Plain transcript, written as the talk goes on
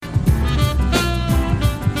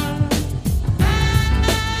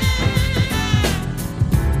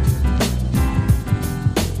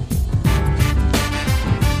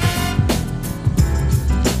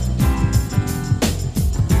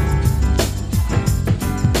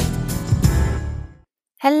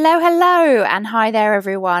Hello, hello, and hi there,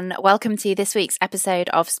 everyone. Welcome to this week's episode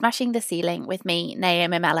of Smashing the Ceiling with me,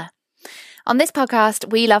 Naomi Mella. On this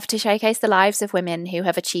podcast, we love to showcase the lives of women who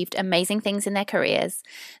have achieved amazing things in their careers,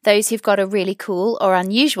 those who've got a really cool or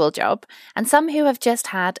unusual job, and some who have just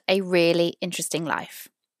had a really interesting life.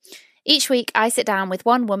 Each week, I sit down with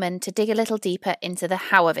one woman to dig a little deeper into the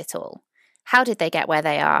how of it all. How did they get where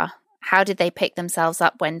they are? How did they pick themselves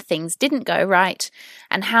up when things didn't go right?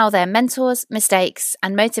 And how their mentors, mistakes,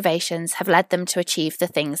 and motivations have led them to achieve the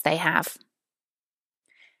things they have.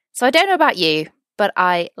 So I don't know about you, but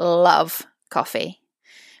I love coffee.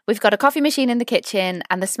 We've got a coffee machine in the kitchen,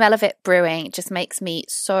 and the smell of it brewing just makes me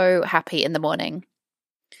so happy in the morning.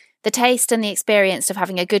 The taste and the experience of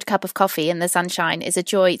having a good cup of coffee in the sunshine is a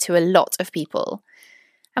joy to a lot of people.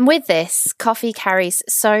 And with this, coffee carries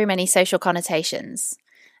so many social connotations.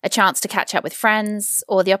 A chance to catch up with friends,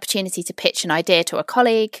 or the opportunity to pitch an idea to a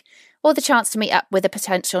colleague, or the chance to meet up with a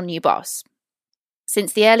potential new boss.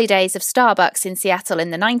 Since the early days of Starbucks in Seattle in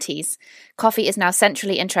the 90s, coffee is now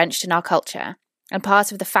centrally entrenched in our culture and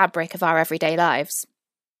part of the fabric of our everyday lives.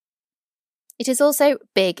 It is also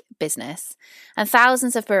big business, and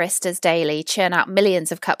thousands of baristas daily churn out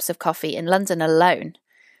millions of cups of coffee in London alone.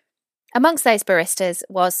 Amongst those baristas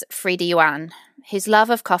was Frida Yuan, whose love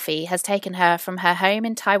of coffee has taken her from her home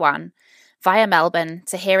in Taiwan via Melbourne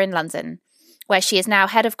to here in London, where she is now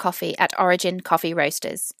head of coffee at Origin Coffee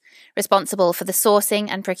Roasters, responsible for the sourcing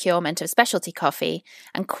and procurement of specialty coffee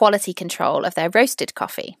and quality control of their roasted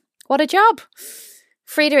coffee. What a job!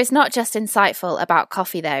 Frida is not just insightful about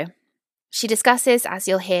coffee, though. She discusses, as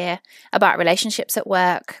you'll hear, about relationships at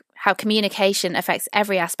work, how communication affects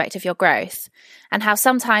every aspect of your growth, and how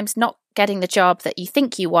sometimes not getting the job that you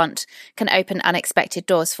think you want can open unexpected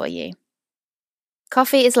doors for you.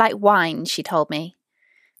 Coffee is like wine, she told me.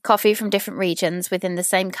 Coffee from different regions within the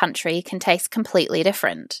same country can taste completely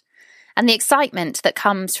different, and the excitement that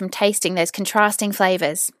comes from tasting those contrasting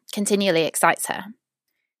flavours continually excites her.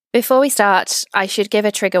 Before we start, I should give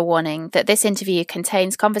a trigger warning that this interview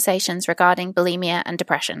contains conversations regarding bulimia and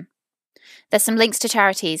depression. There's some links to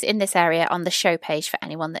charities in this area on the show page for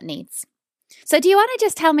anyone that needs. So do you want to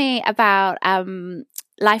just tell me about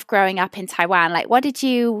life growing up in Taiwan? Like, what did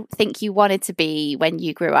you think you wanted to be when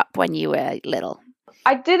you grew up, when you were little?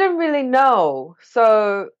 I didn't really know.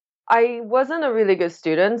 So I wasn't a really good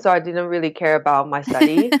student, so I didn't really care about my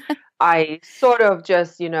study. I sort of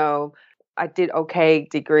just, I did okay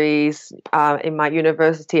degrees. In my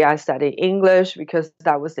university, I studied English because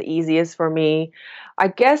that was the easiest for me. I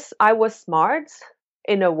guess I was smart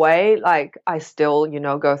in a way, like I still,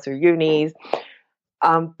 go through unis.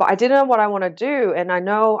 But I didn't know what I want to do. And I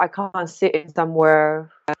know I can't sit in somewhere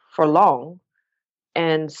for long.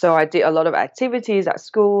 And so I did a lot of activities at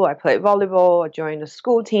school. I played volleyball. I joined the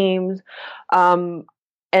school teams. And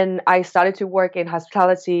I started to work in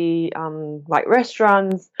hospitality, like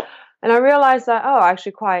restaurants. And I realized that, I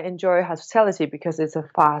actually quite enjoy hospitality because it's a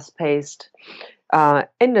fast-paced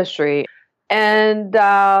industry. And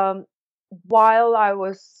while I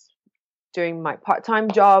was doing my part-time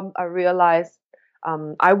job, I realized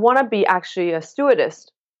I want to be actually a stewardess,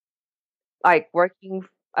 like working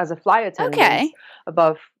as a flight attendant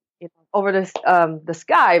above, over the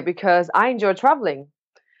sky, because I enjoy traveling.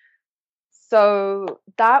 So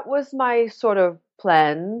that was my sort of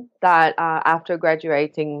plan, that after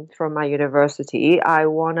graduating from my university, I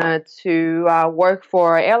wanted to work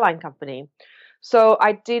for an airline company. So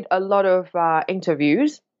I did a lot of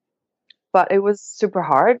interviews, but it was super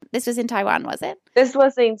hard. This was in Taiwan, was it? This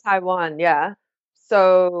was in Taiwan, yeah.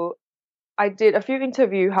 So I did a few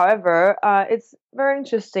interviews. However, it's very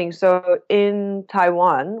interesting. So in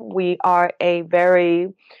Taiwan, we are a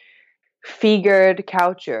very figured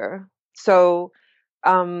culture. So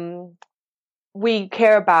we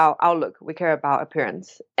care about outlook, we care about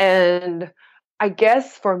appearance. And I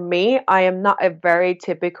guess for me, I am not a very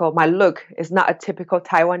typical, my look is not a typical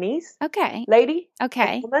Taiwanese lady.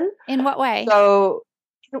 Okay. Woman. In what way? So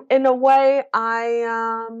in a way,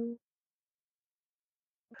 I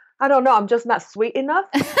don't know, I'm just not sweet enough.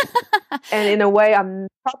 And in a way, I'm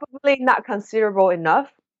probably not considerable enough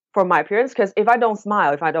for my appearance, because if I don't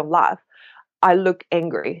smile, if I don't laugh, I look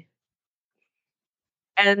angry.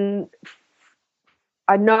 And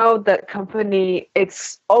I know that company,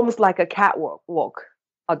 it's almost like a catwalk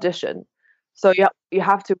audition. So you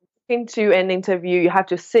have to into an interview, you have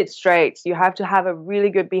to sit straight, you have to have a really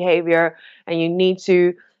good behavior, and you need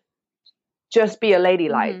to just be a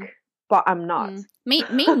ladylike. Mm-hmm. But I'm not. Me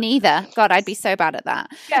neither. God, I'd be so bad at that.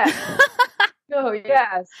 Yeah. No,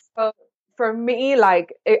 yes. So for me,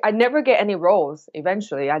 like I never get any roles.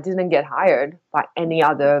 Eventually, I didn't get hired by any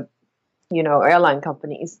other airline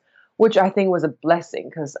companies, which I think was a blessing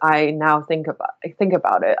because I now think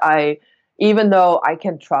about it. Even though I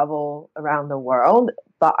can travel around the world,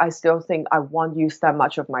 but I still think I won't use that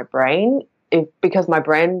much of my brain because my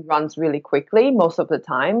brain runs really quickly most of the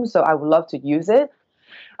time. So I would love to use it,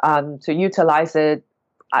 to utilize it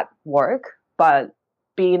at work, but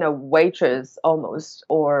being a waitress almost,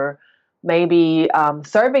 or maybe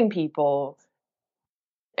serving people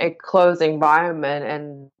a closed environment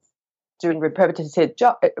and doing repetitive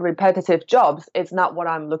jobs, it's not what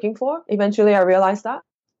I'm looking for. Eventually, I realized that.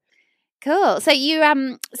 Cool. So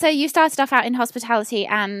you started off out in hospitality,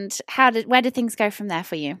 and where did things go from there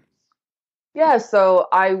for you? Yeah, so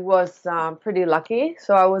I was pretty lucky.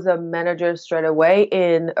 So I was a manager straight away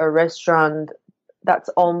in a restaurant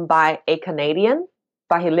that's owned by a Canadian,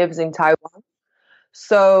 but he lives in Taiwan.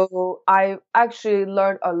 So I actually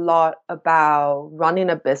learned a lot about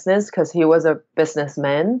running a business because he was a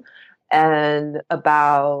businessman, and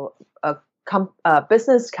about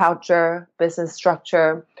business culture, business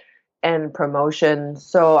structure, and promotion.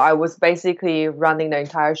 So I was basically running the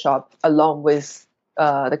entire shop along with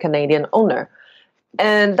the Canadian owner.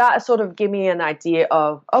 And that sort of gave me an idea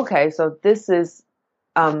of, okay, so this is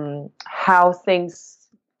how things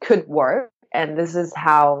could work, and this is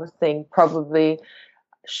how things probably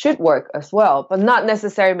should work as well, but not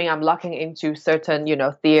necessarily mean I'm looking into certain,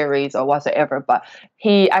 theories or whatsoever. But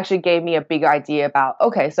he actually gave me a big idea about,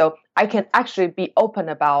 okay, so I can actually be open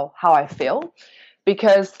about how I feel,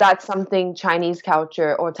 because that's something Chinese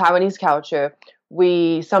culture or Taiwanese culture.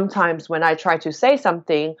 We sometimes, when I try to say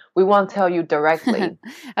something, we won't tell you directly.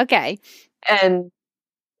 Okay. And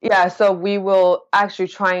yeah, so we will actually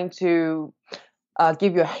trying to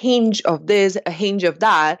give you a hinge of this, a hinge of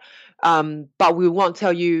that, but we won't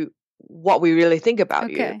tell you what we really think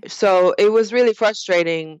about you. So it was really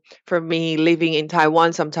frustrating for me living in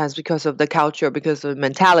Taiwan sometimes because of the culture, because of the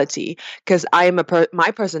mentality. Because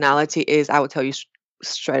my personality is, I will tell you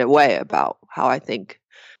straight away about how I think.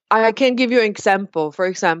 I can give you an example. For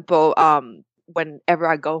example, whenever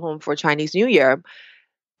I go home for Chinese New Year,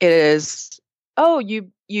 it is, oh,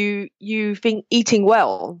 you've been eating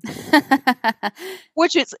well,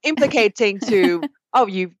 which is implicating to, oh,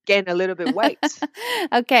 you've gained a little bit weight.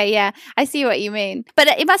 Okay, yeah, I see what you mean. But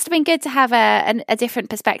it must have been good to have a different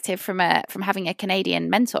perspective from having a Canadian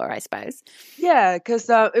mentor, I suppose. Yeah, because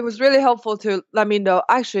it was really helpful to let me know,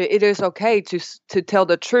 actually it is okay to tell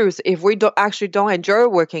the truth. If we don't enjoy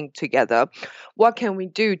working together, what can we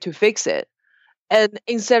do to fix it? And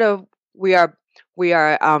instead of we are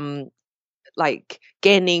like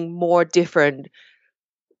gaining more different,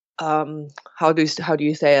 how do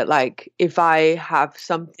you say it, like if I have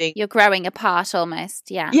something, you're growing apart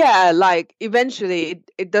almost. Yeah, like eventually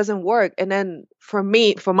it doesn't work. And then for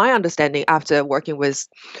my understanding, after working with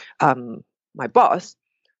my boss,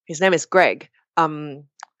 his name is Greg,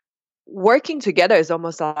 working together is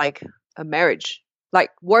almost like a marriage.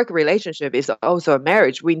 Like work relationship is also a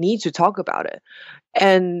marriage. We need to talk about it.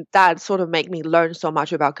 And that sort of made me learn so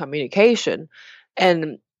much about communication.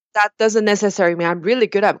 And that doesn't necessarily mean I'm really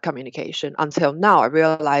good at communication. Until now, I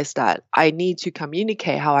realized that I need to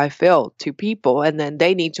communicate how I feel to people, and then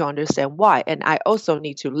they need to understand why. And I also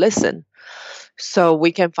need to listen so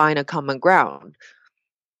we can find a common ground.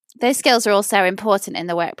 Those skills are also important in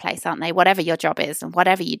the workplace, aren't they? Whatever your job is and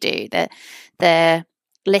whatever you do, the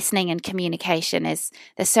listening and communication there's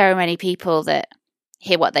so many people that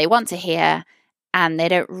hear what they want to hear, and they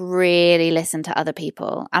don't really listen to other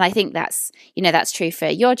people. And I think that's true for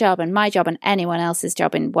your job and my job and anyone else's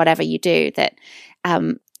job in whatever you do, that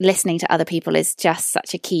listening to other people is just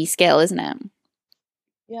such a key skill, isn't it?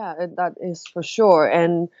 Yeah, that is for sure.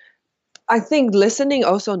 And I think listening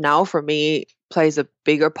also now for me plays a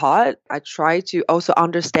bigger part. I try to also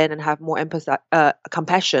understand and have more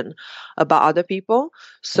compassion about other people,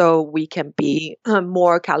 so we can be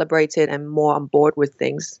more calibrated and more on board with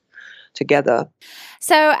things together.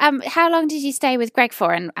 So how long did you stay with Greg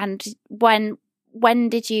for, and when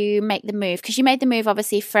did you make the move? Because you made the move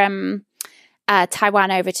obviously from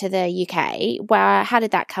Taiwan over to the UK. How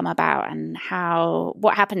did that come about, and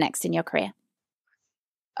what happened next in your career?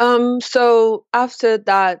 So after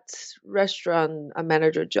that restaurant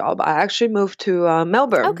manager job, I actually moved to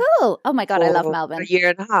Melbourne. Oh, cool. Oh my God, I love Melbourne. A year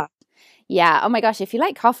and a half. Yeah. Oh my gosh, if you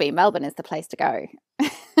like coffee, Melbourne is the place to go.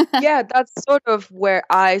 Yeah, that's sort of where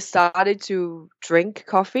I started to drink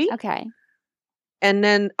coffee. Okay. And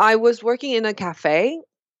then I was working in a cafe.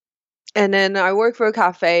 And then I worked for a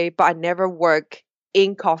cafe, but I never work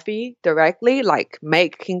in coffee directly, like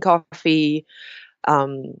making coffee.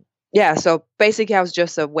 Yeah, so basically I was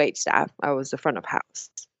just a wait staff. I was the front of house.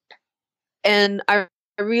 And I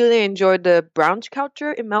I really enjoyed the brunch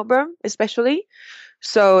culture in Melbourne, especially.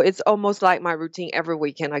 So it's almost like my routine every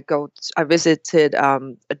weekend. I visited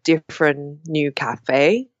a different new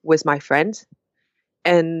cafe with my friends,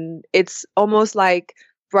 and it's almost like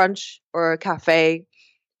brunch or a cafe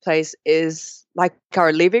place is like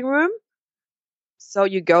our living room. So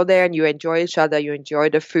you go there and you enjoy each other, you enjoy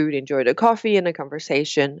the food, enjoy the coffee and the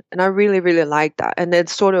conversation. And I really, really like that. And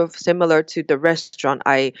it's sort of similar to the restaurant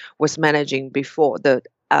I was managing before, the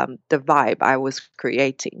vibe I was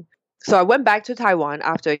creating. So I went back to Taiwan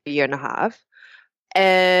after a year and a half,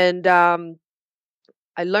 and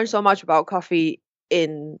I learned so much about coffee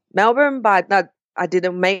in Melbourne, but not I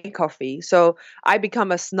didn't make coffee. So I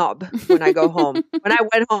become a snob when I go home. When I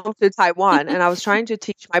went home to Taiwan and I was trying to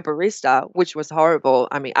teach my barista, which was horrible.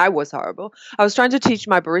 I mean, I was horrible. I was trying to teach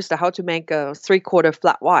my barista how to make a 3/4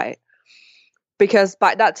 flat white because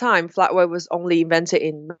by that time, flat white was only invented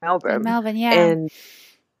in In Melbourne. Melbourne, yeah. And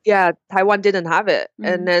yeah, Taiwan didn't have it.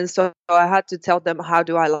 And Mm. then so I had to tell them how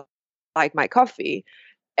do I like my coffee.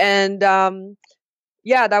 And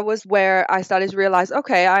yeah, that was where I started to realize,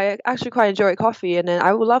 okay, I actually quite enjoy coffee, and then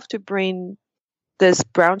I would love to bring this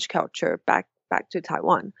brunch culture back to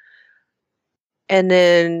Taiwan. And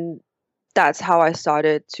then that's how I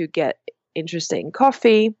started to get interested in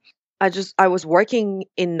coffee. I was working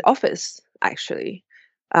in office actually.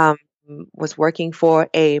 Um, was working for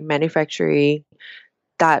a manufacturer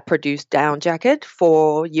that produced down jacket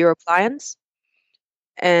for Europe clients,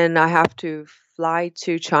 and I have to fly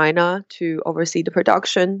to China to oversee the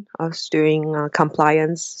production. I was doing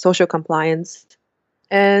compliance, social compliance,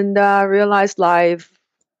 and I realized life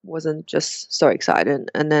wasn't just so exciting.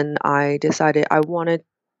 And then I decided I wanted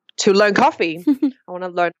to learn coffee. I want to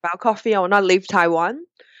learn about coffee. I want to leave Taiwan.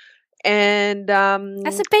 And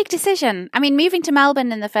That's a big decision. I mean, moving to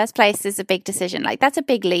Melbourne in the first place is a big decision. Like, that's a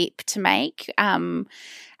big leap to make.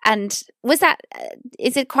 And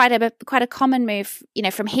is it quite a common move? You know,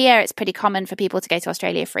 from here, it's pretty common for people to go to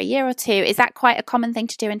Australia for a year or two. Is that quite a common thing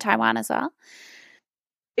to do in Taiwan as well?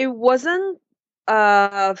 it wasn't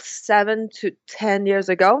 7 to 10 years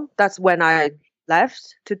ago. That's when I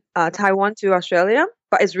left to Taiwan to Australia,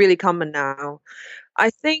 but it's really common now. I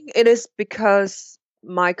think it is because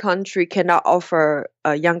my country cannot offer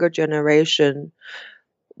a younger generation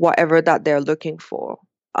whatever that they're looking for.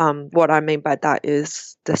 What I mean by that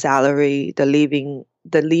is the salary, the living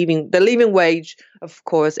wage, of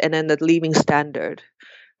course, and then the living standard.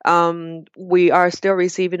 We are still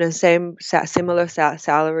receiving the similar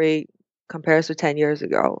salary compared to 10 years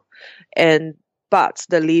ago, but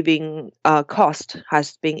the living cost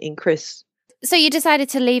has been increased. So you decided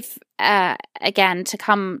to leave again to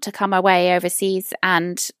come away overseas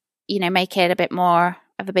and, you know, make it a bit more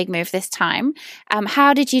of a big move this time.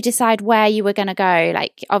 How did you decide where you were going to go?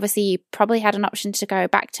 Like, obviously you probably had an option to go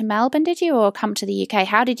back to Melbourne, did you, or come to the UK?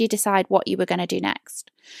 How did you decide what you were going to do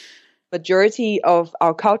next? Majority of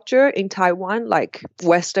our culture in Taiwan, like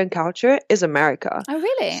Western culture, is America. Oh,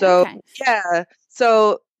 really? So okay. yeah,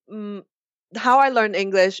 so how I learned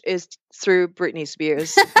English is through Britney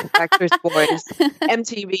Spears, Backstreet Boys,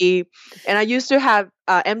 MTV, and I used to have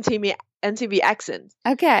MTV accent.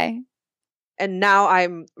 Okay. And now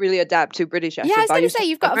I'm really adapt to British accent. Yeah, I was going to say,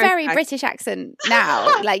 you've got a very British accent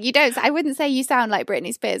now. Like, I wouldn't say you sound like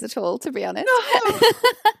Britney Spears at all, to be honest.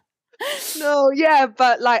 No, yeah,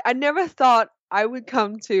 but like I never thought I would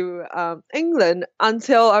come to England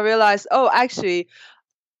until I realized, oh, actually,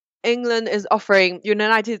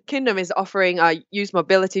 United Kingdom is offering a youth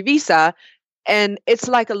mobility visa, and it's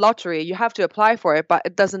like a lottery. You have to apply for it, but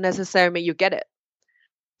it doesn't necessarily mean you get it.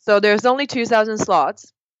 So there's only 2,000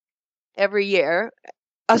 slots every year.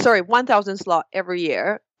 1,000 slot every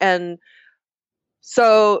year. And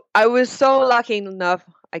so I was so lucky enough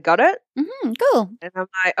I got it. Mm-hmm, cool. And I'm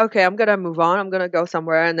like, okay, I'm going to move on. I'm going to go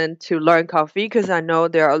somewhere and then to learn coffee, because I know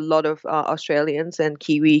there are a lot of Australians and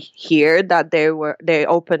Kiwi here that they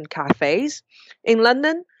opened cafes in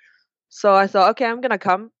London. So I thought, okay, I'm going to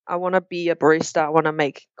come. I want to be a barista. I want to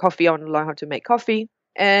make coffee. I want to learn how to make coffee.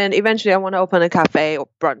 And eventually I want to open a cafe or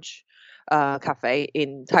brunch cafe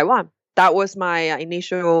in Taiwan. That was my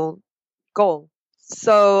initial goal.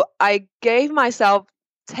 So I gave myself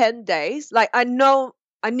 10 days. Like I knew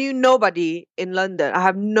nobody in London. I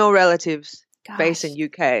have no relatives based in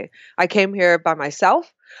UK. I came here by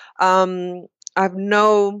myself. I have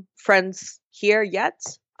no friends here yet.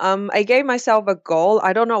 I gave myself a goal.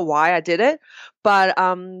 I don't know why I did it, but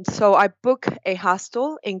so I booked a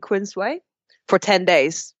hostel in Queensway for 10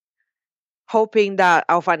 days, hoping that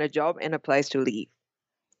I'll find a job and a place to live.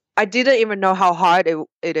 I didn't even know how hard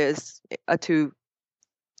it is to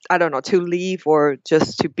I don't know, to leave or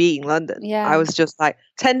just to be in London. Yeah. I was just like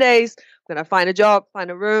 10 days, I'm going to find a job, find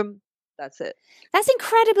a room. That's it. That's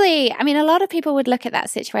incredibly, I mean, a lot of people would look at that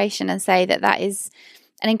situation and say that that is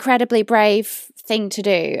an incredibly brave thing to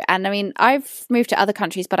do. And I mean, I've moved to other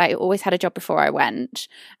countries, but I always had a job before I went.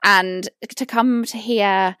 And to come to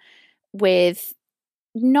here with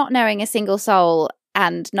not knowing a single soul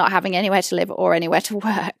and not having anywhere to live or anywhere to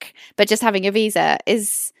work, but just having a visa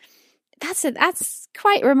that's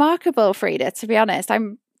quite remarkable, Frida, to be honest.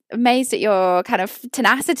 I'm amazed at your kind of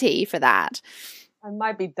tenacity for that. I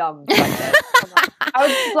might be dumb like that. I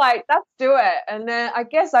was just like, let's do it. And then I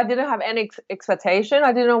guess I didn't have any expectation.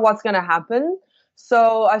 I didn't know what's going to happen.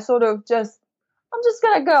 So I sort of I'm just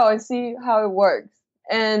going to go and see how it works.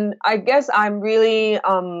 And I guess I'm really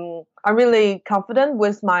confident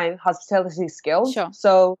with my hospitality skills. Sure.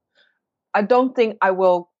 So I don't think I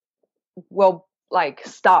will like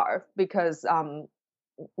starve, because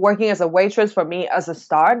working as a waitress for me as a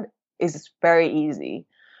start is very easy.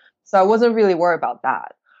 So I wasn't really worried about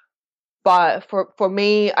that. But for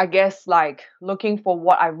me, I guess like looking for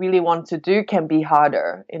what I really want to do can be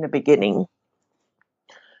harder in the beginning.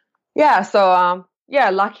 Yeah. So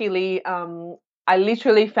luckily, I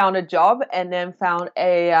literally found a job and then found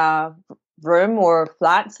a room or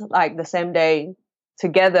flat like the same day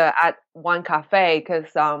together at one cafe, because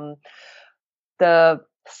the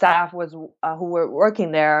staff was who were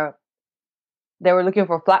working there, they were looking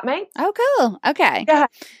for flatmates. Oh, cool. Okay. Yeah.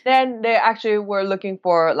 Then they actually were looking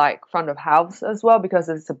for like front of house as well, because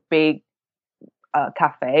it's a big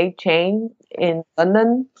cafe chain in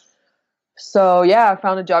London. So yeah, I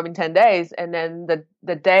found a job in 10 days. And then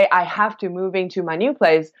the day I have to move into my new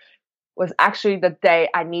place was actually the day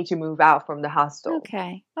I need to move out from the hostel.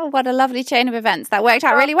 Okay. Oh, what a lovely chain of events. That worked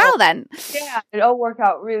out really well then. Yeah, it all worked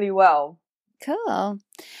out really well. Cool.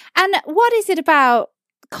 And what is it about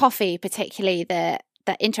coffee particularly that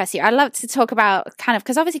interests you? I love to talk about kind of,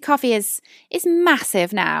 because obviously coffee is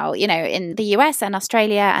massive now, you know, in the US and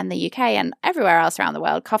Australia and the UK and everywhere else around the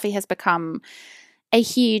world. Coffee has become a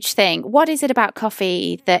huge thing. What is it about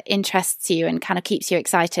coffee that interests you and kind of keeps you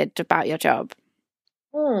excited about your job?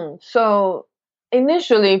 So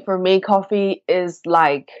initially for me, coffee is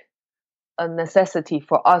like a necessity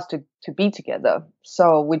for us to be together.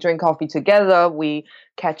 So we drink coffee together, we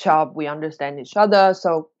catch up, we understand each other.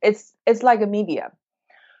 So it's like a media.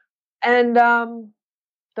 And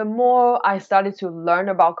the more I started to learn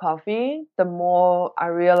about coffee, the more I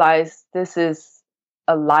realized this is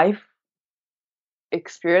a life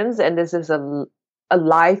experience, and this is a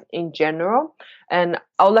life in general. And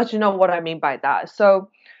I'll let you know what I mean by that. So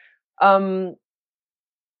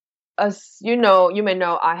as you know, you may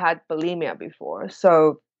know, I had bulimia before.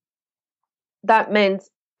 So that means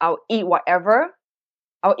I'll eat whatever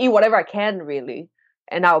I can, really,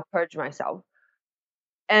 and I'll purge myself.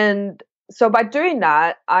 And so by doing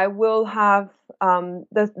that, I will have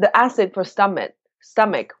the acid for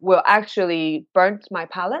stomach will actually burn my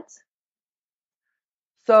palate.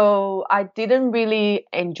 So I didn't really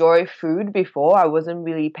enjoy food before. I wasn't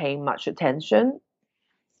really paying much attention.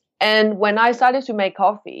 And when I started to make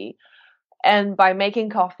coffee, and by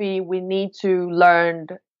making coffee, we need to learn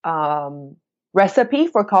recipe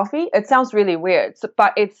for coffee. It sounds really weird,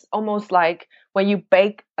 but it's almost like when you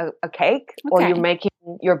bake a cake, or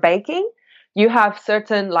you're baking, you have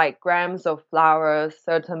certain like grams of flour,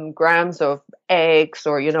 certain grams of eggs,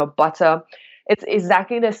 or butter. It's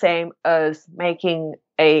exactly the same as making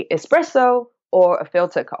a espresso or a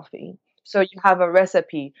filter coffee. So you have a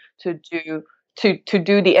recipe to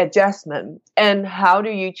do the adjustment. And how do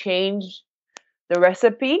you change the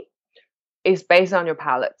recipe? Is based on your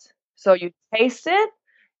palate. So you taste it,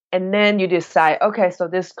 and then you decide, okay, so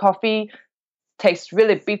this coffee tastes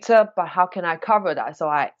really bitter, but how can I cover that? So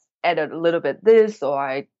I add a little bit this, or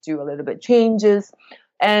I do a little bit changes.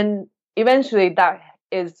 And eventually that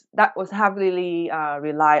was heavily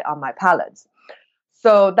relied on my palate.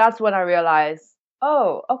 So that's when I realized,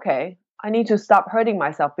 oh, okay, I need to stop hurting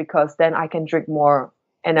myself, because then I can drink more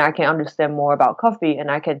and I can understand more about coffee, and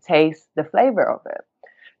I can taste the flavor of it.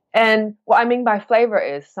 And what I mean by flavor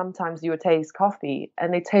is sometimes you taste coffee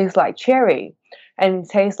and it tastes like cherry, and it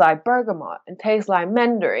tastes like bergamot, and tastes like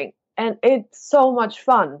mandarin, and it's so much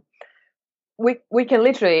fun. We can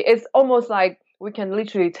literally, it's almost like we can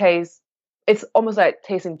literally taste, it's almost like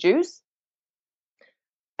tasting juice.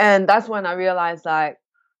 And that's when I realized, like,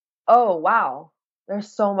 oh wow,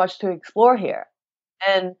 there's so much to explore here.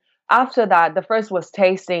 And after that, the first was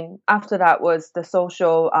tasting. After that was the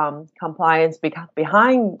social compliance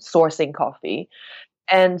behind sourcing coffee.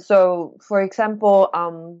 And so, for example,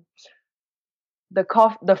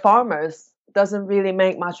 the farmers, doesn't really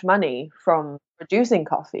make much money from producing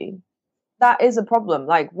coffee. That is a problem.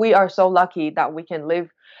 Like, we are so lucky that we can live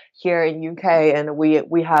here in UK, and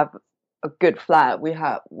we have a good flat. We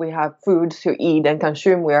have food to eat and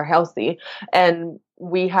consume. We are healthy, and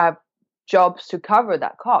we have jobs to cover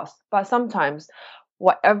that cost. But sometimes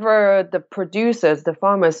whatever the producers, the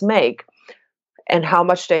farmers make, and how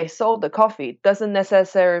much they sold the coffee doesn't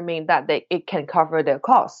necessarily mean that it can cover their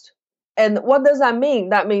cost. And what does that mean?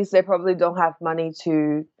 That means they probably don't have money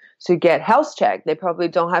to get health check. They probably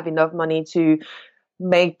don't have enough money to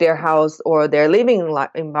make their house or their living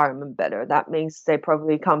environment better. That means they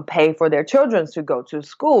probably can't pay for their children to go to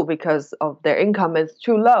school because of their income is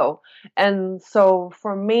too low. And so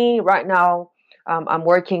for me right now, I'm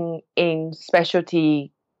working in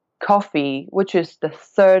specialty coffee, which is the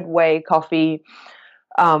third way coffee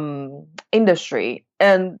industry.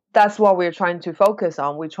 And that's what we're trying to focus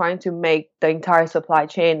on. We're trying to make the entire supply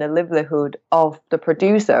chain, the livelihood of the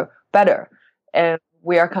producer better. And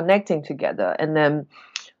we are connecting together. And then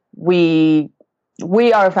we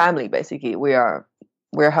are a family, basically. We're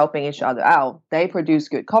helping each other out. They produce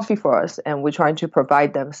good coffee for us, and we're trying to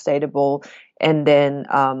provide them stable and then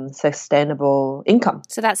sustainable income.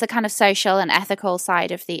 So that's the kind of social and ethical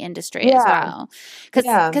side of the industry as well.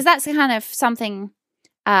 Because that's kind of something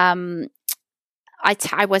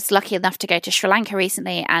I was lucky enough to go to Sri Lanka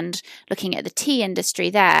recently and looking at the tea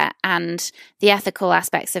industry there, and the ethical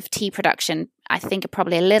aspects of tea production, I think, are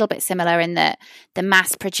probably a little bit similar in that the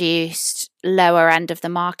mass-produced lower end of the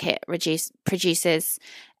market is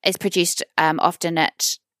produced often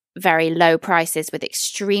at very low prices with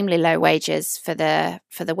extremely low wages for the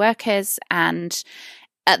workers, and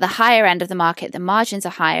at the higher end of the market the margins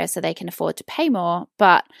are higher so they can afford to pay more,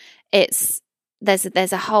 but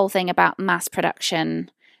there's a whole thing about mass production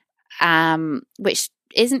which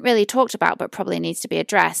isn't really talked about but probably needs to be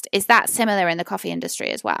addressed. Is that similar in the coffee industry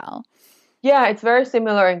as well? Yeah, it's very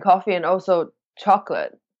similar in coffee and also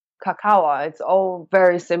chocolate, cacao. It's all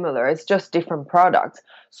very similar. It's just different products.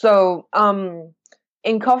 So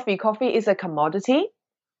in coffee is a commodity.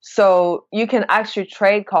 So you can actually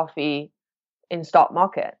trade coffee in stock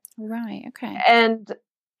market. Right, okay. And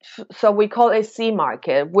so we call it C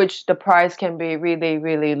market, which the price can be really,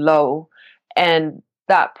 really low. And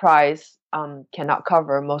that price cannot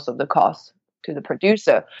cover most of the costs to the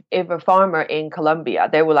producer. If a farmer in Colombia,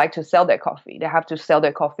 they would like to sell their coffee, they have to sell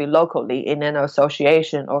their coffee locally in an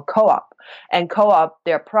association or co-op. And co-op,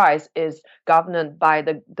 their price is governed by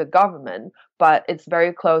the government, but it's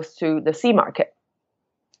very close to the C market,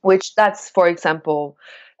 which that's, for example,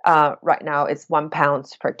 right now it's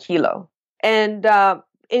 £1 per kilo. And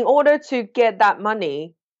in order to get that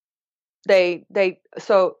money,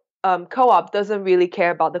 co-op doesn't really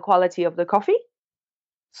care about the quality of the coffee.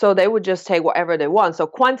 So they would just take whatever they want. So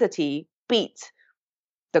quantity beat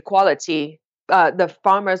the quality. The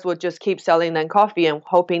farmers would just keep selling them coffee and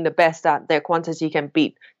hoping the best that their quantity can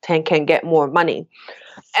get more money.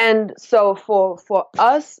 And so for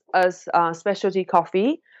us as specialty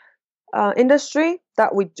coffee industry,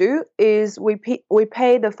 that we do is we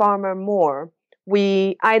pay the farmer more.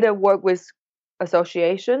 We either work with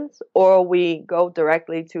associations or we go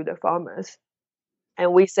directly to the farmers,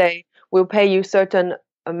 and we say we'll pay you certain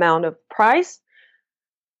amount of price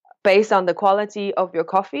based on the quality of your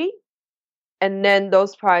coffee, and then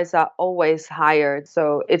those prices are always higher,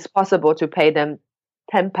 so it's possible to pay them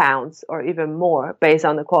 £10 or even more based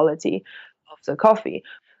on the quality of the coffee.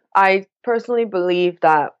 I personally believe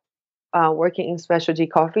that working in specialty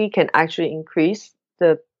coffee can actually increase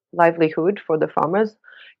the livelihood for the farmers,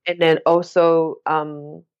 and then also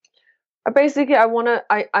basically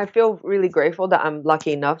I feel really grateful that I'm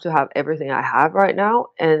lucky enough to have everything I have right now,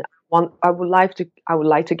 and I would like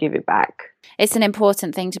to give it back. It's an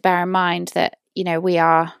important thing to bear in mind that, you know, we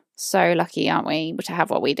are so lucky, aren't we, to have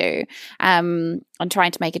what we do, and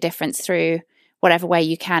trying to make a difference through whatever way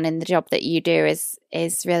you can in the job that you do is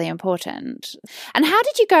really important. And how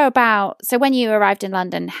did you go about, so when you arrived in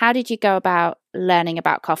London, how did you go about learning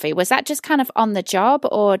about coffee? Was that just kind of on the job,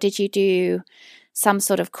 or did you do some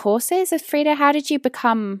sort of courses with Frida? How did you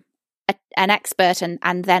become an expert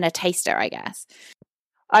and then a taster, I guess?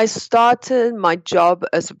 I started my job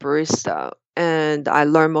as a barista, and I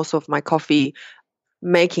learned most of my coffee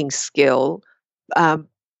making skill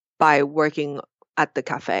by working at the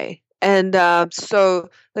cafe. And so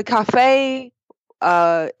the cafe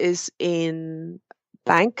is in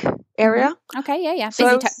Bank area. Okay, yeah.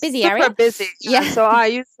 So busy area. Super busy. Yeah.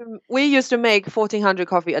 So we used to make 1,400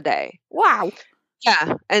 coffee a day. Wow.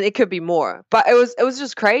 Yeah, and it could be more, but it was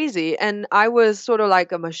just crazy. And I was sort of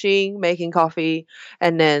like a machine making coffee,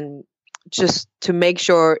 and then just to make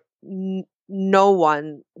sure no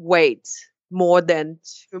one waits more than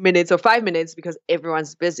 2 minutes or 5 minutes because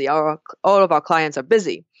everyone's busy. All of our clients are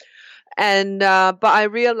busy. And but I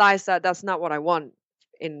realized that that's not what I want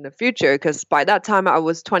in the future, because by that time I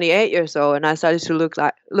was 28 years old, and I started to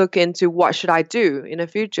look into what should I do in the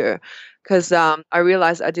future, because I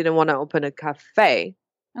realized I didn't want to open a cafe.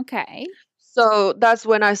 Okay. So that's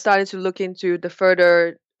when I started to look into the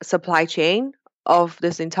further supply chain of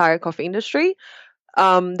this entire coffee industry.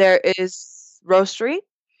 There is roastery,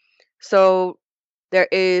 so there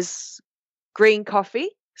is green coffee.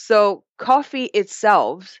 So coffee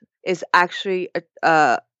itself is actually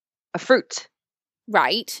a fruit,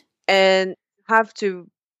 Right. and you have to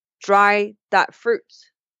dry that fruit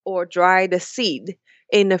or dry the seed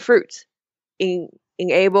in the fruit in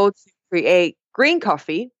able to create green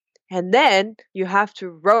coffee, and then you have to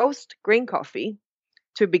roast green coffee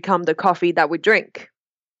to become the coffee that we drink.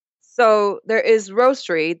 So there is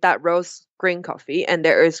roastery that roasts green coffee, and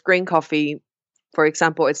there is green coffee. For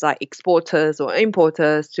example, it's like exporters or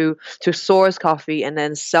importers to source coffee and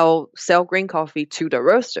then sell green coffee to the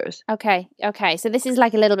roasters. Okay. So this is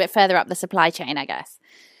like a little bit further up the supply chain, I guess.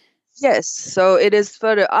 Yes, so it is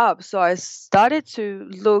further up. So I started to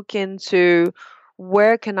look into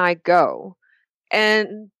where can I go.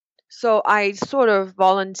 And so I sort of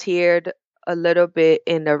volunteered a little bit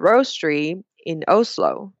in the roastery in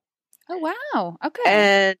Oslo. Oh, wow. Okay.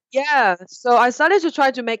 And yeah, so I started to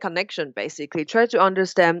try to make connection, basically, try to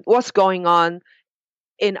understand what's going on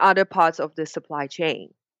in other parts of the supply chain.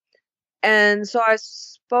 And so I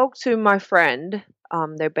spoke to my friend,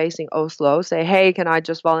 they're based in Oslo, say, hey, can I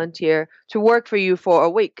just volunteer to work for you for a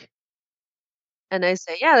week? And they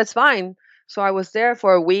say, yeah, that's fine. So I was there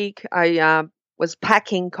for a week. I was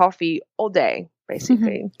packing coffee all day,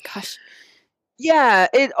 basically. Gosh. Yeah,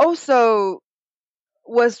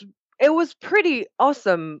 was it was pretty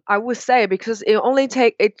awesome, I would say, because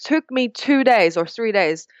it took me 2 days or 3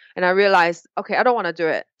 days, and I realized, okay, I don't want to do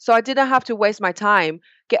it. So I didn't have to waste my time,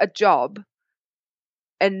 get a job,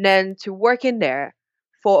 and then to work in there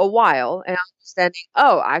for a while and understanding,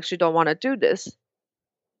 oh, I actually don't want to do this.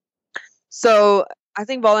 So I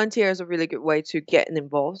think volunteer is a really good way to get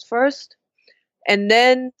involved first. And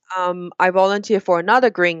then I volunteer for another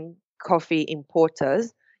green coffee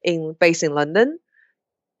importers based in London.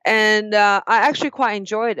 And I actually quite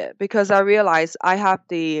enjoyed it because I realized I have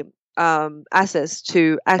the access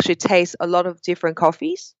to actually taste a lot of different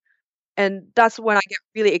coffees. And that's when I get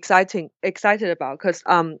really excited about, because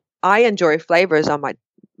I enjoy flavors on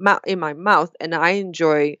in my mouth, and I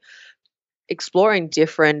enjoy exploring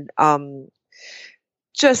different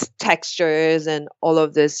just textures and all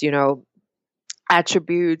of this,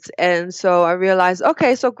 attributes. And so I realized,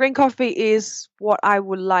 okay, so green coffee is what I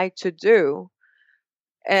would like to do.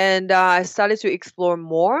 And I started to explore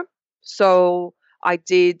more. So I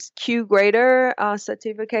did Q grader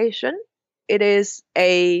certification. It is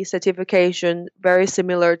a certification very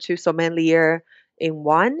similar to sommelier in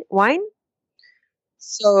wine.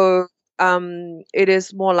 So it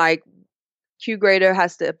is more like Q grader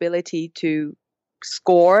has the ability to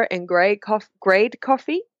score and grade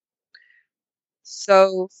coffee.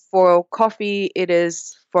 So for coffee, it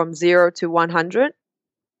is from 0 to 100.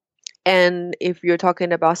 And if you're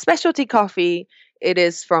talking about specialty coffee, it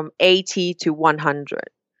is from 80 to 100.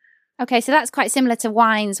 Okay, so that's quite similar to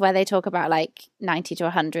wines where they talk about like 90 to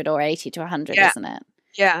 100 or 80 to 100, isn't it?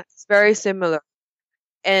 Yeah, it's very similar.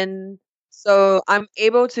 And so I'm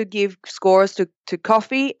able to give scores to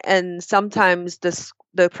coffee, and sometimes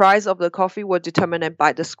the price of the coffee will determine it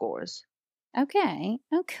by the scores. Okay.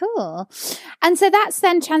 Oh, cool. And so that's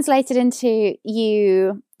then translated into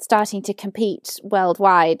you starting to compete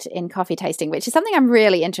worldwide in coffee tasting, which is something I'm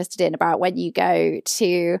really interested in about when you go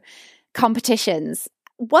to competitions.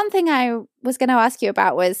 One thing I was going to ask you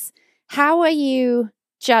about was, how are you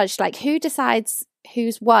judged? Like, who decides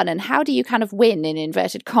who's won, and how do you kind of win in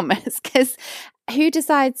inverted commas? Because who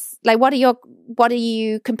decides, like, what are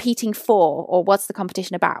you competing for, or what's the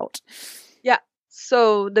competition about? Yeah.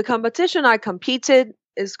 So the competition I competed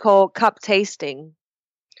is called cup tasting.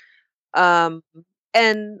 And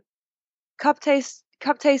cup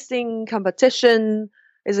tasting competition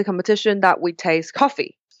is a competition that we taste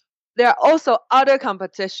coffee. There are also other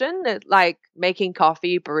competition like making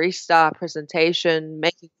coffee, barista, presentation,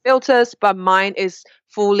 making filters, but mine is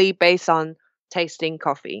fully based on tasting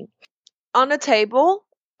coffee. On the table,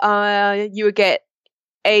 you get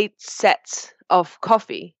 8 sets of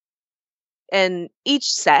coffee, and each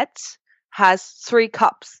set has 3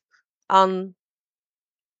 cups on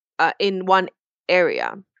in one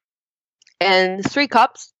area. And 3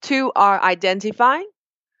 cups, 2 are identifying,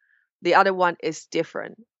 the other one is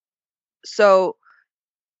different. So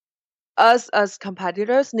us as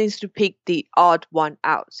competitors needs to pick the odd one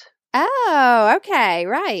out Oh, okay,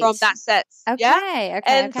 right. from that set. Yeah. Okay.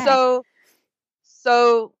 And so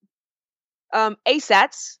 8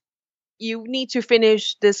 sets, you need to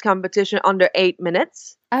finish this competition under 8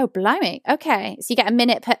 minutes. Oh, blimey. Okay. So you get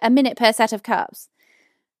a minute per set of cups.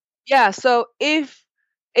 Yeah, so if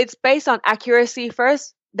it's based on accuracy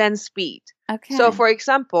first, then speed. Okay. So for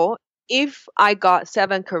example, if I got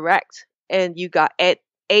 7 correct and you got eight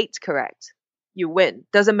correct, you win.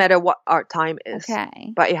 Doesn't matter what our time is.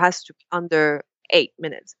 Okay. But it has to be under 8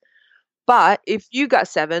 minutes. But if you got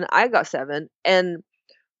 7, I got 7, and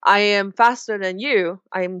I am faster than you,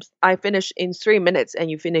 I finish in 3 minutes and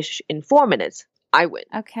you finish in 4 minutes, I win.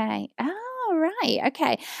 Okay. Oh, right.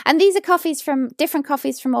 Okay. And these are different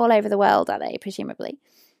coffees from all over the world, are they, presumably?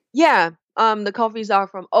 Yeah. The coffees are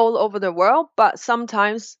from all over the world, but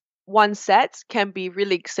sometimes one set can be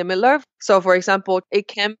really similar. So for example, it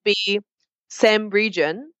can be same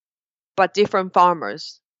region, but different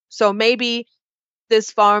farmers. So maybe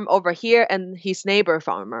this farm over here and his neighbor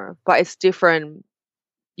farmer, but it's different,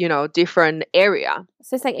 different area.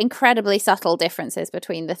 So it's like incredibly subtle differences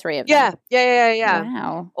between the three of them. Yeah.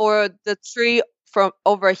 Wow. Or the tree from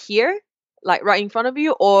over here, like right in front of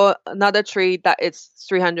you, or another tree that is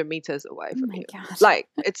 300 meters away from you. God. Like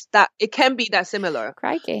it can be that similar.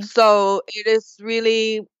 Crikey. So it is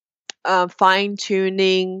really fine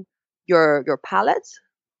tuning your palate.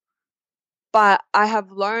 But I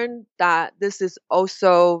have learned that this is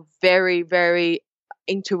also very, very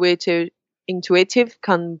intuitive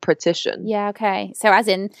competition. Yeah, okay. So as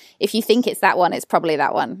in, if you think it's that one, it's probably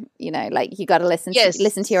that one. Like you got to listen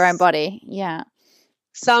to your own body. Yeah.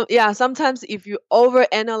 Sometimes if you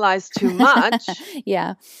overanalyze too much,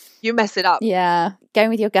 yeah, you mess it up. Yeah, going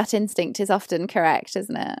with your gut instinct is often correct,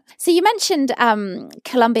 isn't it? So you mentioned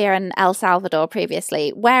Colombia and El Salvador previously.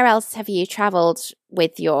 Where else have you traveled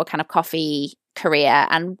with your kind of coffee career,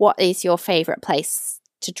 and what is your favorite place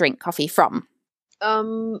to drink coffee from?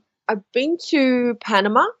 I've been to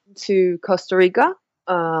Panama, to Costa Rica.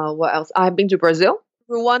 What else? I've been to Brazil,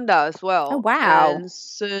 Rwanda as well. Oh, wow.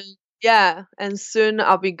 And soon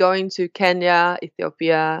I'll be going to Kenya,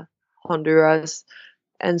 Ethiopia, Honduras,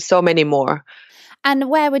 and so many more. And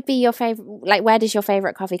where would be your favorite? Like, where does your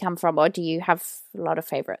favorite coffee come from, or do you have a lot of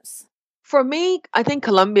favorites? For me, I think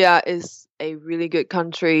Colombia is a really good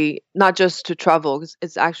country, not just to travel, because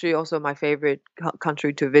it's actually also my favorite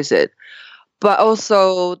country to visit. But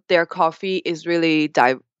also their coffee is really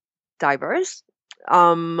diverse.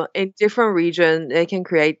 In different regions, they can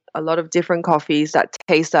create a lot of different coffees that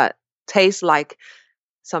taste like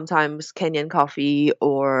sometimes Kenyan coffee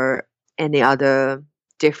or any other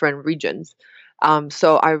different regions.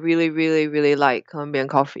 So I really, really, really like Colombian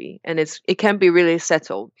coffee, and it can be really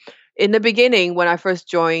settled. In the beginning, when I first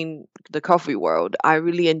joined the coffee world, I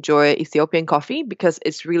really enjoy Ethiopian coffee because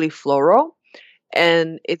it's really floral,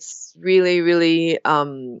 and it's really, really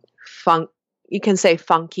you can say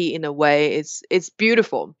funky in a way. It's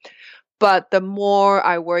beautiful. But the more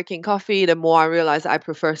I work in coffee, the more I realize I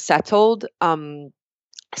prefer settled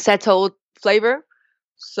flavor.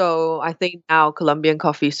 So I think now Colombian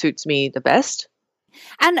coffee suits me the best.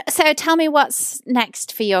 And so tell me what's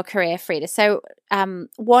next for your career, Frida. So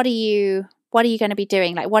what are you going to be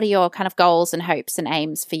doing? Like, what are your kind of goals and hopes and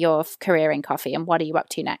aims for your career in coffee, and what are you up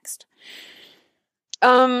to next?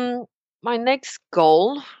 My next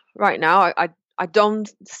goal right now,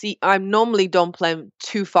 I normally don't plan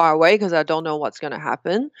too far away because I don't know what's going to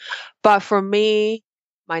happen. But for me,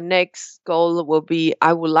 my next goal will be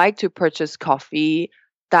I would like to purchase coffee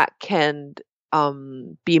that can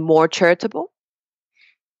be more charitable,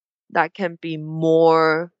 that can be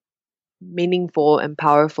more meaningful and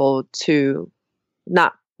powerful to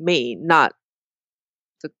not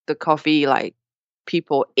the coffee like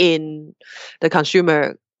people in the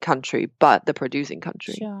consumer country, but the producing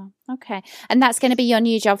country. Sure. Okay. And that's going to be your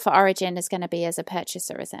new job for Origin, is going to be as a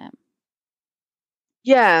purchaser, is it?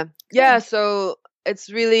 Yeah. Yeah. So it's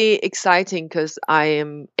really exciting because I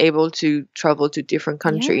am able to travel to different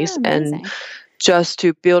countries and just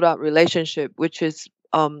to build up relationship, which is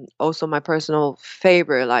also my personal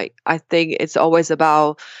favorite. Like, I think it's always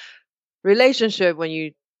about relationship when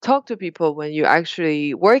you talk to people, when you're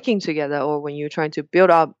actually working together, or when you're trying to build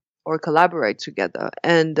up or collaborate together.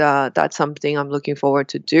 And that's something I'm looking forward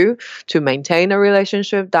to do, to maintain a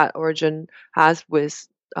relationship that Origin has with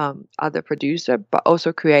other producer, but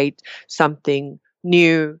also create something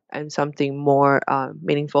new and something more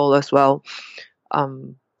meaningful as well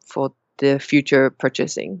for the future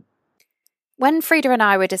purchasing. When Frida and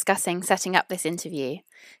I were discussing setting up this interview,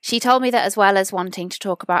 she told me that as well as wanting to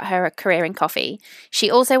talk about her career in coffee,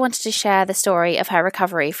 she also wanted to share the story of her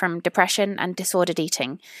recovery from depression and disordered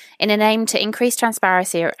eating in an aim to increase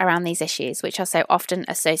transparency around these issues, which are so often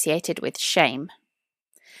associated with shame.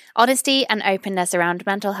 Honesty and openness around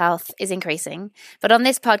mental health is increasing, but on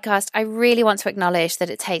this podcast, I really want to acknowledge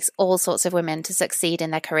that it takes all sorts of women to succeed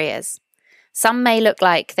in their careers. Some may look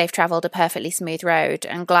like they've travelled a perfectly smooth road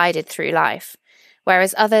and glided through life,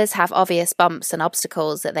 whereas others have obvious bumps and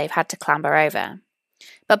obstacles that they've had to clamber over.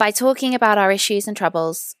 But by talking about our issues and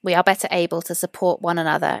troubles, we are better able to support one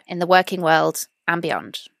another in the working world and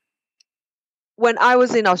beyond. When I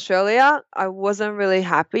was in Australia, I wasn't really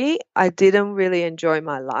happy. I didn't really enjoy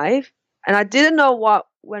my life, and I didn't know what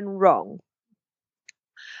went wrong.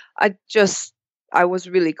 I was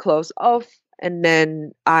really closed off. And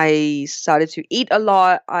then I started to eat a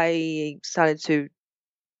lot. I started to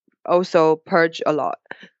also purge a lot.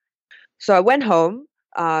 So I went home,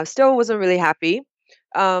 still wasn't really happy.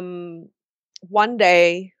 One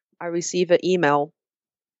day I received an email.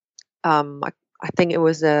 I think it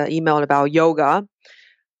was an email about yoga.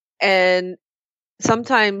 And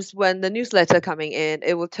sometimes when the newsletter coming in,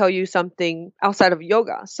 it will tell you something outside of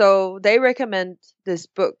yoga. So they recommend this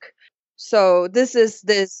book. So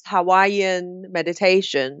this Hawaiian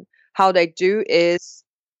meditation. How they do is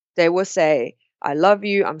they will say, I love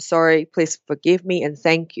you, I'm sorry, please forgive me, and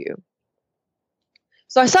thank you.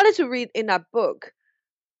 So I started to read in that book,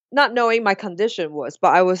 not knowing my condition was,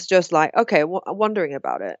 but I was just like, okay, wondering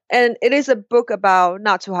about it. And it is a book about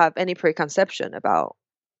not to have any preconception about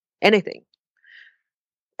anything.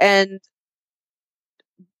 And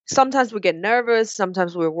sometimes we get nervous.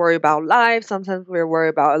 Sometimes we're worried about life. Sometimes we're worried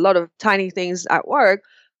about a lot of tiny things at work.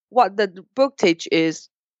 What the book teach is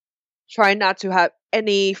try not to have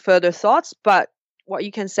any further thoughts. But what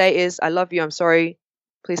you can say is, I love you. I'm sorry.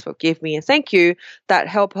 Please forgive me and thank you. That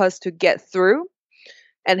help us to get through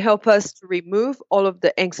and help us to remove all of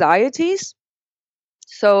the anxieties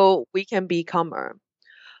so we can be calmer.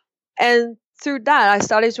 And through that, I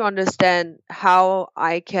started to understand how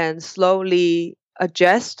I can slowly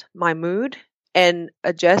adjust my mood and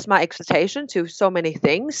adjust my expectation to so many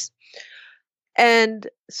things. And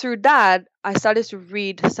through that, I started to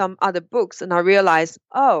read some other books and I realized,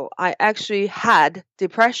 oh, I actually had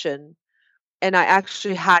depression and I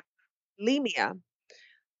actually had bulimia.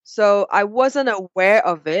 So I wasn't aware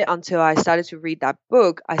of it until I started to read that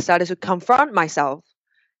book. I started to confront myself.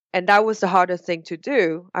 And that was the hardest thing to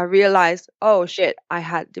do. I realized, oh shit, I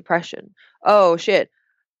had depression. Oh shit,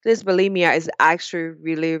 this bulimia is actually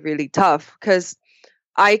really, really tough because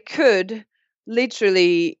I could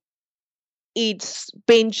literally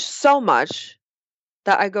binge so much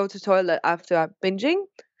that I go to toilet after binging.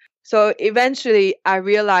 So eventually I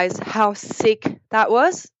realized how sick that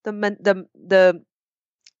was, the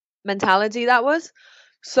mentality that was.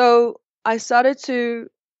 So I started to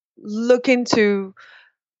look into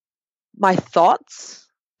my thoughts.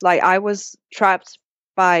 Like I was trapped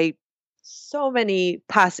by so many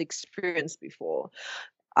past experience before.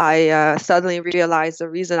 I suddenly realized the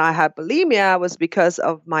reason I had bulimia was because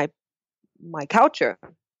of my culture,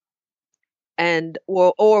 and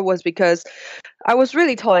or was because I was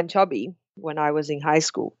really tall and chubby when I was in high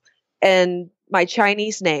school, and my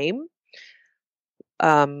Chinese name,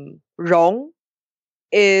 Rong,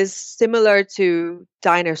 is similar to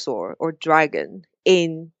dinosaur or dragon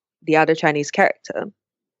in the other Chinese character.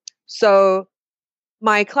 So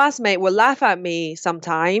my classmate would laugh at me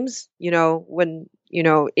sometimes, when,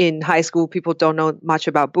 in high school, people don't know much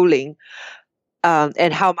about bullying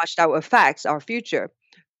and how much that affects our future.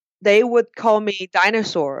 They would call me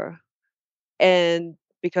dinosaur, and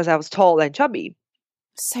because I was tall and chubby.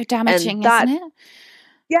 So damaging, isn't it?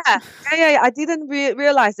 Yeah. I didn't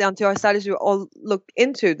realize it until I started to all look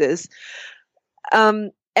into this.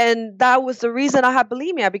 And that was the reason I had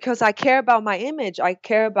bulimia, because I care about my image.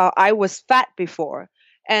 I was fat before.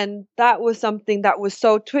 And that was something that was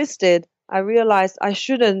so twisted. I realized I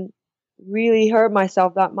shouldn't really hurt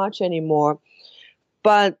myself that much anymore.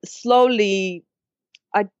 But slowly,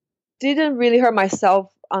 I didn't really hurt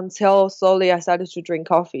myself until slowly I started to drink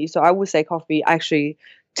coffee. So I would say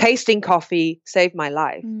tasting coffee saved my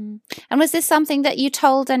life. And was this something that you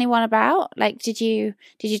told anyone about? Like, did you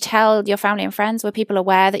tell your family and friends? Were people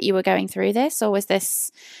aware that you were going through this, or was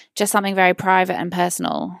this just something very private and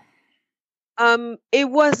personal? It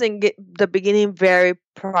was in the beginning very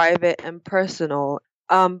private and personal.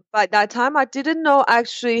 But that time I didn't know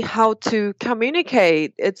actually how to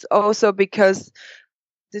communicate. It's also because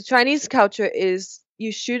the Chinese culture is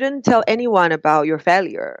you shouldn't tell anyone about your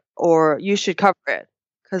failure, or you should cover it.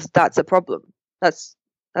 because that's a problem. That's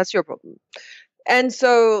your problem. And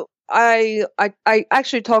so I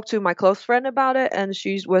actually talked to my close friend about it, and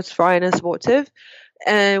she was fine and supportive.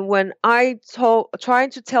 And when trying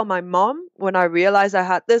to tell my mom, when I realized I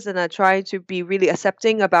had this, and I tried to be really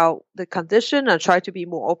accepting about the condition, I tried to be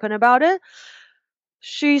more open about it,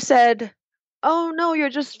 she said, "Oh no, you're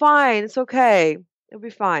just fine. It's okay. It'll be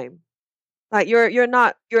fine. Like you're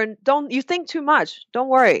not don't you think too much. Don't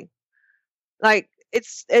worry." Like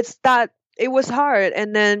it's that it was hard.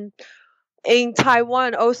 And then in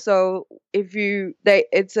Taiwan also, if you they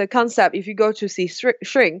it's a concept, if you go to see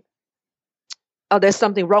shrink, oh, there's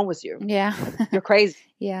something wrong with you. Yeah. You're crazy.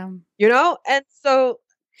 Yeah. You know? And so,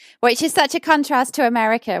 which is such a contrast to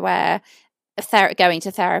America, where going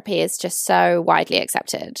to therapy is just so widely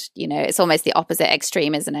accepted. You know, it's almost the opposite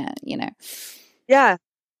extreme, isn't it? You know? Yeah.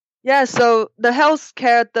 Yeah. So the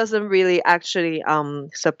healthcare doesn't really actually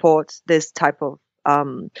support this type of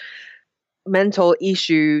mental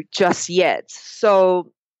issue just yet.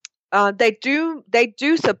 So they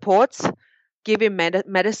do support giving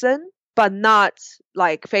medicine, but not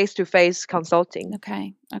like face-to-face consulting.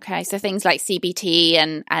 Okay. So things like CBT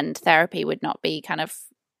and therapy would not be kind of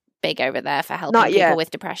big over there for helping people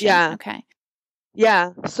with depression. Yeah. Okay.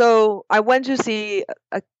 Yeah. So I went to see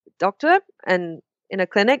a doctor and in a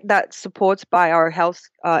clinic that's supported by our health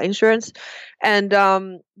insurance, and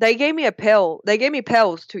they gave me a pill. They gave me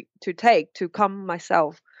pills to take to calm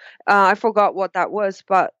myself. I forgot what that was,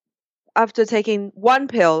 but after taking one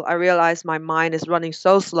pill, I realized my mind is running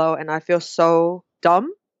so slow and I feel so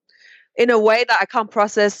dumb in a way that I can't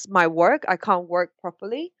process my work. I can't work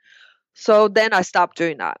properly. So then I stopped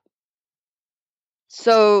doing that.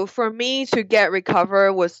 So for me to get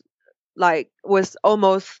recover was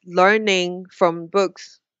almost learning from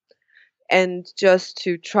books and just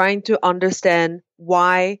to trying to understand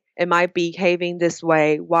why am I behaving this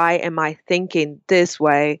way? Why am I thinking this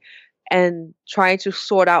way? And trying to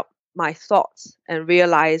sort out my thoughts and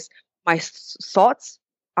realize my thoughts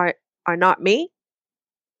are not me,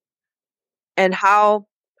 and how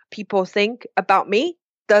people think about me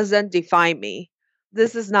doesn't define me.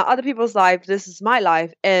 This is not other people's life. This is my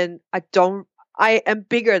life. And I am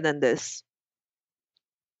bigger than this.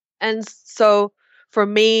 And so for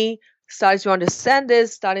me, starting to understand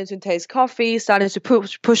this, starting to taste coffee, starting to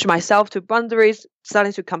push myself to boundaries,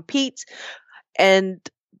 starting to compete, and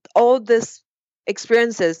all these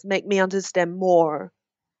experiences make me understand more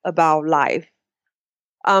about life.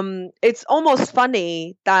 It's almost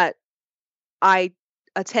funny that I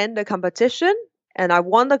attend the competition and I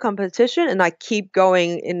won the competition and I keep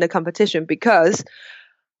going in the competition, because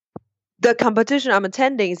the competition I'm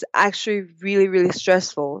attending is actually really, really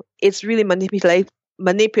stressful. It's really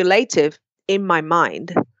manipulative in my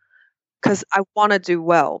mind, because I want to do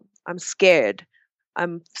well. I'm scared.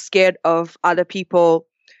 I'm scared of other people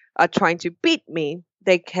trying to beat me.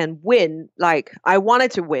 They can win. Like I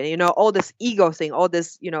wanted to win, all this ego thing, all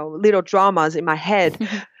this, little dramas in my head.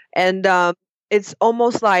 And it's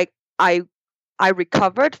almost like I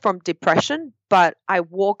recovered from depression, but I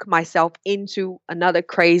walk myself into another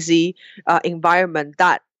crazy environment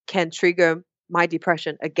that can trigger my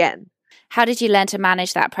depression again. How did you learn to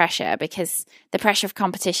manage that pressure? Because the pressure of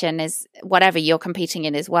competition is, whatever you're competing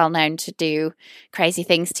in, is well known to do crazy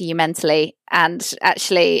things to you mentally. And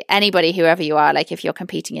actually, anybody, whoever you are, like if you're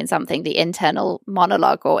competing in something, the internal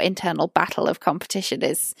monologue or internal battle of competition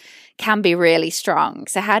can be really strong.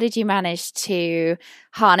 So how did you manage to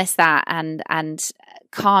harness that and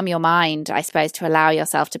calm your mind, I suppose, to allow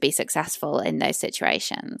yourself to be successful in those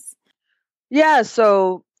situations? Yeah,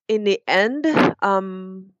 so in the end,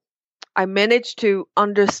 I managed to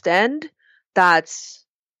understand that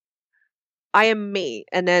I am me,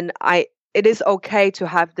 and then it is okay to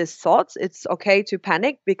have these thoughts. It's okay to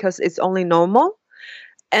panic because it's only normal.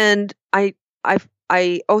 And I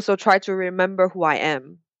also try to remember who I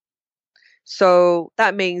am. So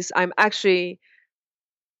that means I'm actually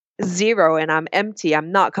zero and I'm empty.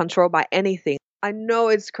 I'm not controlled by anything. I know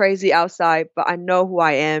it's crazy outside, but I know who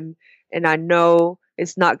I am, and I know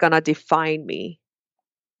it's not gonna define me.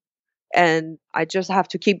 And I just have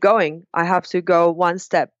to keep going. I have to go one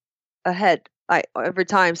step ahead, like every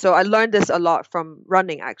time. So I learned this a lot from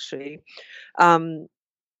running, actually.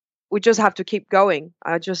 We just have to keep going.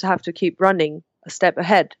 I just have to keep running a step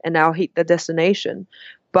ahead, and I'll hit the destination.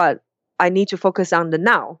 But I need to focus on the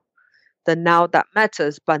now that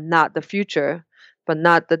matters, but not the future, but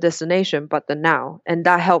not the destination, but the now. And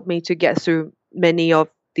that helped me to get through many of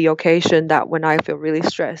the occasion that when I feel really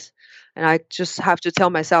stressed. And I just have to tell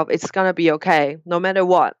myself it's going to be okay. No matter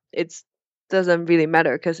what, it doesn't really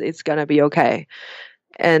matter, because it's going to be okay.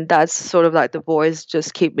 And that's sort of like the voice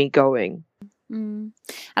just keep me going. And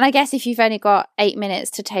I guess if you've only got 8 minutes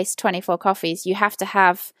to taste 24 coffees, you have to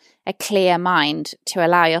have a clear mind to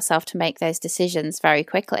allow yourself to make those decisions very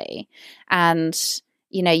quickly. And,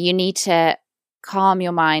 you know, you need to calm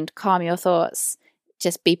your mind, calm your thoughts,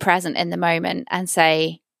 just be present in the moment and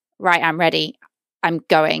say, right, I'm ready. I'm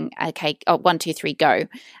going. Okay. Oh, 1, 2, 3, go.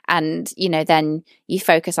 And, you know, then you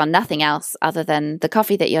focus on nothing else other than the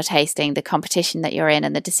coffee that you're tasting, the competition that you're in,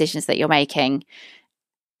 and the decisions that you're making.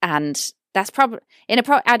 And that's probably in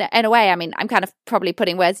a way, I mean, I'm kind of probably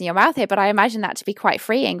putting words in your mouth here, but I imagine that to be quite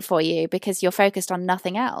freeing for you because you're focused on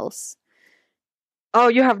nothing else. Oh,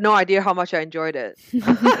 you have no idea how much I enjoyed it.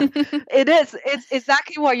 It's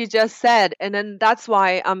exactly what you just said. And then that's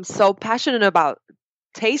why I'm so passionate about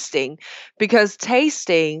tasting, because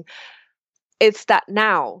tasting, it's that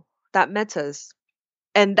now that matters.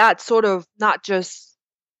 And that's sort of not just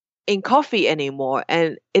in coffee anymore.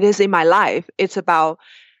 And it is in my life. It's about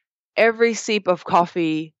every sip of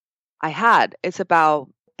coffee I had. It's about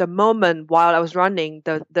the moment while I was running,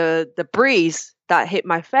 the breeze that hit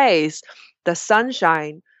my face, the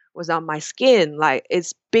sunshine was on my skin. Like,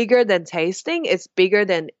 it's bigger than tasting. It's bigger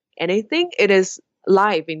than anything. It is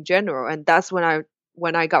life in general. And that's when I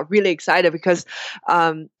got really excited, because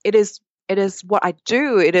it is what I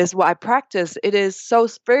do. It is what I practice. It is so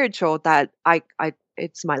spiritual that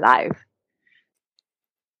it's my life.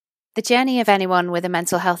 The journey of anyone with a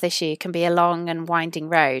mental health issue can be a long and winding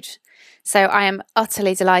road. So I am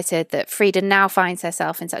utterly delighted that Frida now finds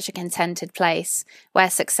herself in such a contented place where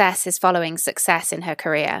success is following success in her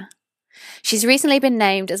career. She's recently been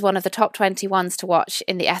named as one of the top 20 ones to watch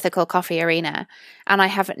in the ethical coffee arena, and I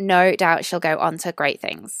have no doubt she'll go on to great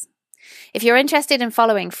things. If you're interested in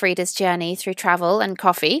following Frida's journey through travel and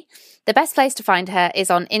coffee, the best place to find her is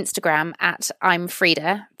on Instagram at I'm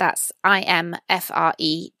Frida, that's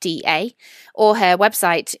IMFREDA, or her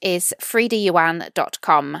website is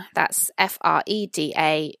fridayuan.com, that's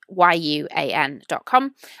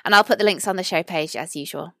FREDAYUAN.com, and I'll put the links on the show page as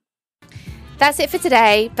usual. That's it for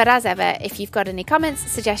today, but as ever, if you've got any comments,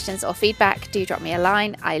 suggestions or feedback, do drop me a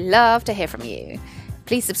line. I love to hear from you.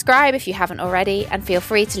 Please subscribe if you haven't already, and feel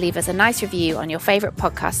free to leave us a nice review on your favourite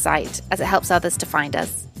podcast site, as it helps others to find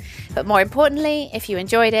us. But more importantly, if you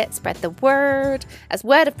enjoyed it, spread the word, as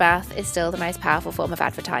word of mouth is still the most powerful form of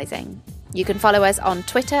advertising. You can follow us on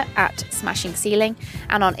Twitter at Smashing Ceiling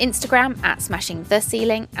and on Instagram at Smashing the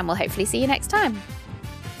Ceiling, and we'll hopefully see you next time.